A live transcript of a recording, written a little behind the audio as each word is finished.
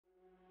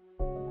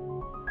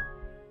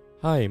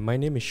Hi, my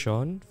name is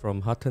Sean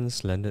from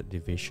Huttons Landed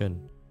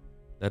Division.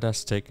 Let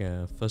us take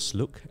a first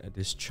look at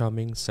this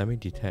charming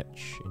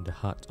semi-detached in the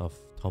heart of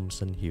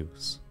Thomson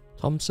Hills.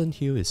 Thomson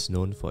Hill is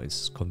known for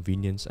its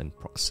convenience and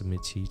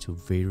proximity to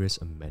various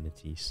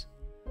amenities.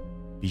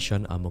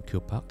 Bishan Ang Mo Kio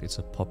Park is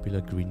a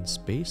popular green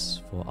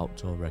space for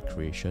outdoor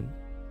recreation,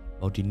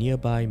 while the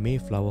nearby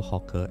Mayflower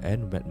Hawker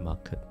and Wet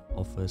Market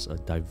offers a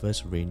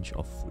diverse range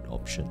of food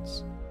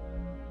options.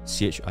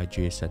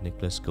 CHIJ St.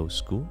 Nicholas Girls'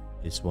 School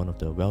is one of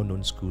the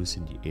well-known schools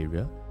in the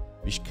area,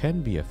 which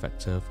can be a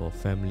factor for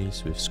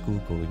families with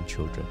school-going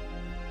children.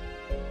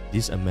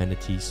 These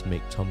amenities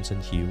make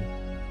Thomson Hill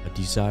a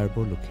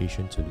desirable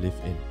location to live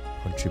in,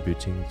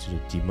 contributing to the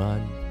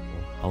demand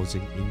for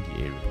housing in the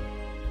area.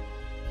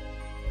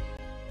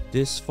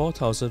 This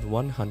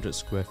 4,100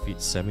 square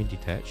feet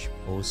semi-detached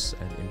boasts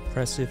an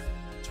impressive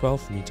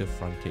 12-meter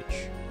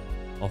frontage,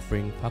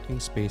 offering parking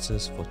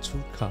spaces for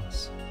 2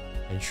 cars,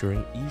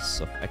 ensuring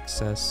ease of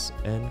access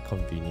and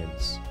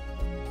convenience.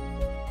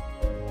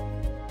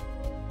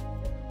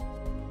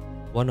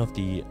 One of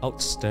the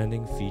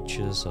outstanding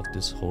features of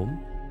this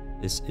home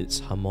is its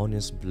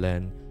harmonious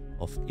blend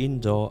of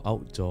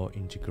indoor-outdoor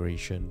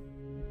integration.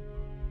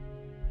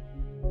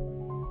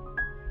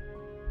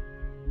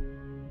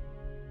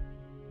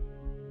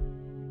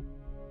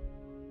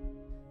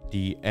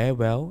 The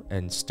airwell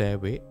and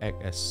stairway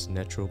act as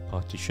natural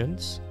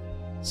partitions,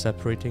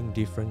 separating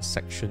different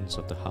sections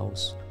of the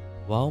house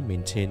while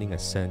maintaining a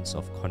sense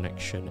of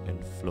connection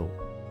and flow.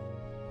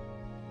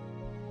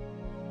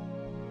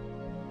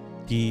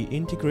 The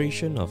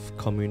integration of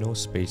communal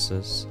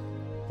spaces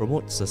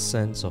promotes a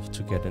sense of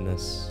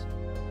togetherness,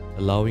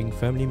 allowing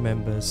family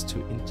members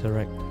to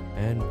interact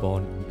and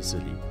bond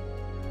easily.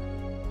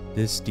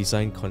 This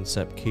design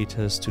concept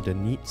caters to the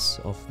needs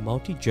of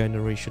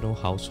multi-generational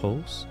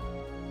households,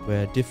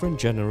 where different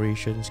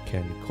generations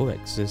can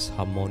coexist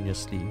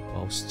harmoniously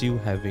while still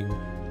having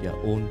their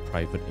own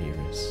private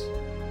areas.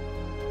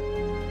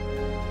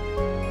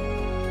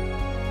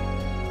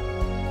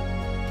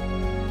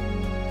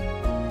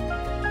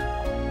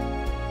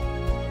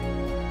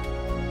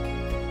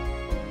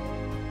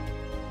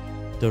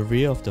 The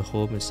rear of the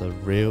home is a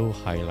real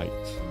highlight,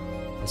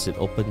 as it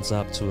opens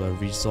up to a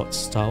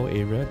resort-style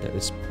area that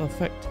is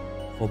perfect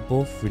for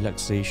both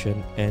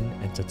relaxation and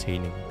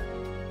entertaining.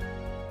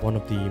 One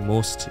of the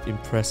most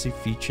impressive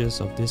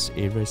features of this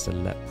area is the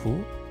lap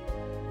pool,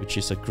 which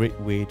is a great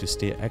way to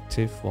stay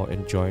active while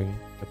enjoying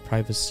the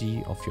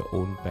privacy of your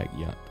own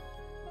backyard.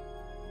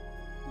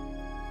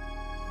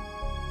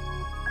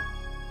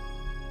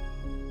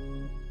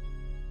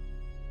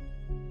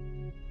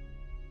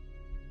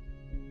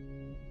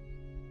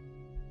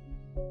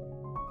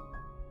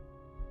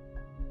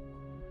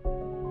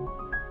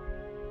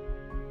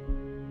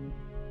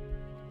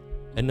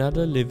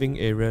 Another living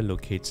area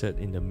located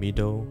in the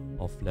middle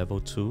of level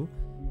 2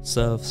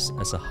 serves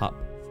as a hub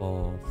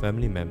for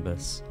family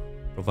members,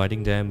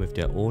 providing them with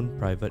their own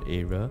private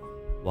area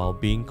while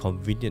being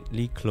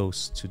conveniently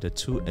close to the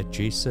 2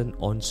 adjacent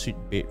ensuite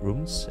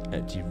bedrooms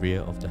at the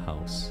rear of the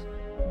house.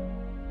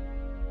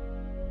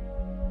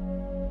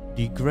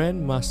 The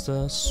Grand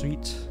Master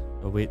Suite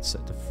awaits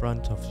at the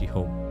front of the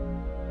home.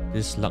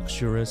 This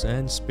luxurious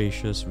and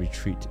spacious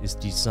retreat is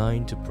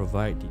designed to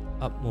provide the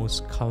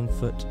utmost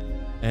comfort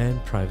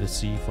and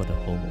privacy for the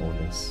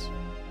homeowners.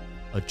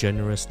 A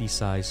generously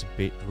sized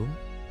bedroom,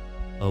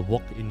 a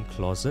walk-in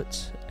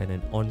closet, and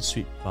an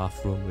ensuite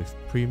bathroom with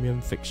premium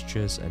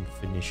fixtures and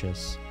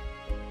finishes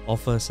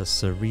offers a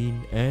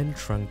serene and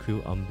tranquil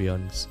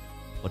ambience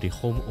for the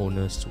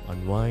homeowners to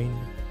unwind,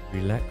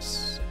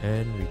 relax,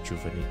 and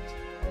rejuvenate.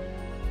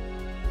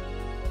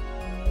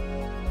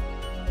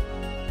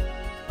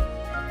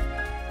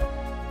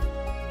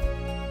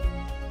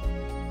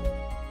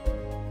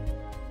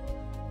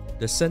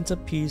 The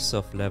centerpiece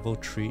of level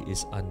 3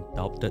 is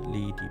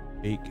undoubtedly the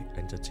big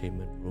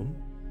entertainment room,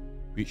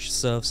 which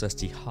serves as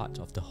the heart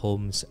of the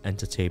home's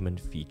entertainment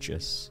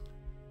features.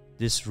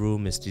 This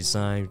room is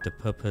designed with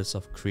the purpose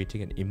of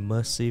creating an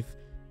immersive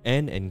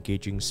and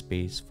engaging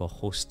space for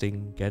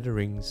hosting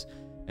gatherings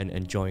and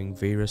enjoying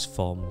various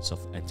forms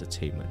of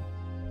entertainment.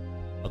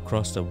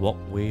 Across the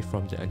walkway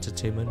from the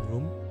entertainment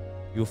room,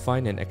 you'll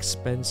find an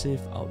expansive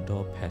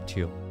outdoor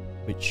patio,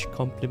 which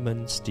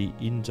complements the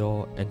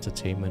indoor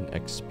entertainment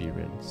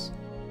experience.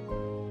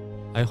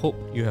 I hope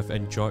you have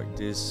enjoyed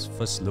this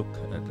first look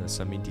at the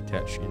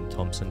semi-detached in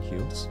Thomson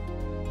Hills.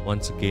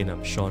 Once again,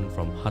 I'm Sean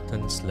from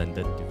Huttons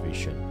Landed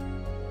Division.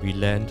 We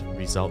land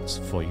results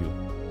for you.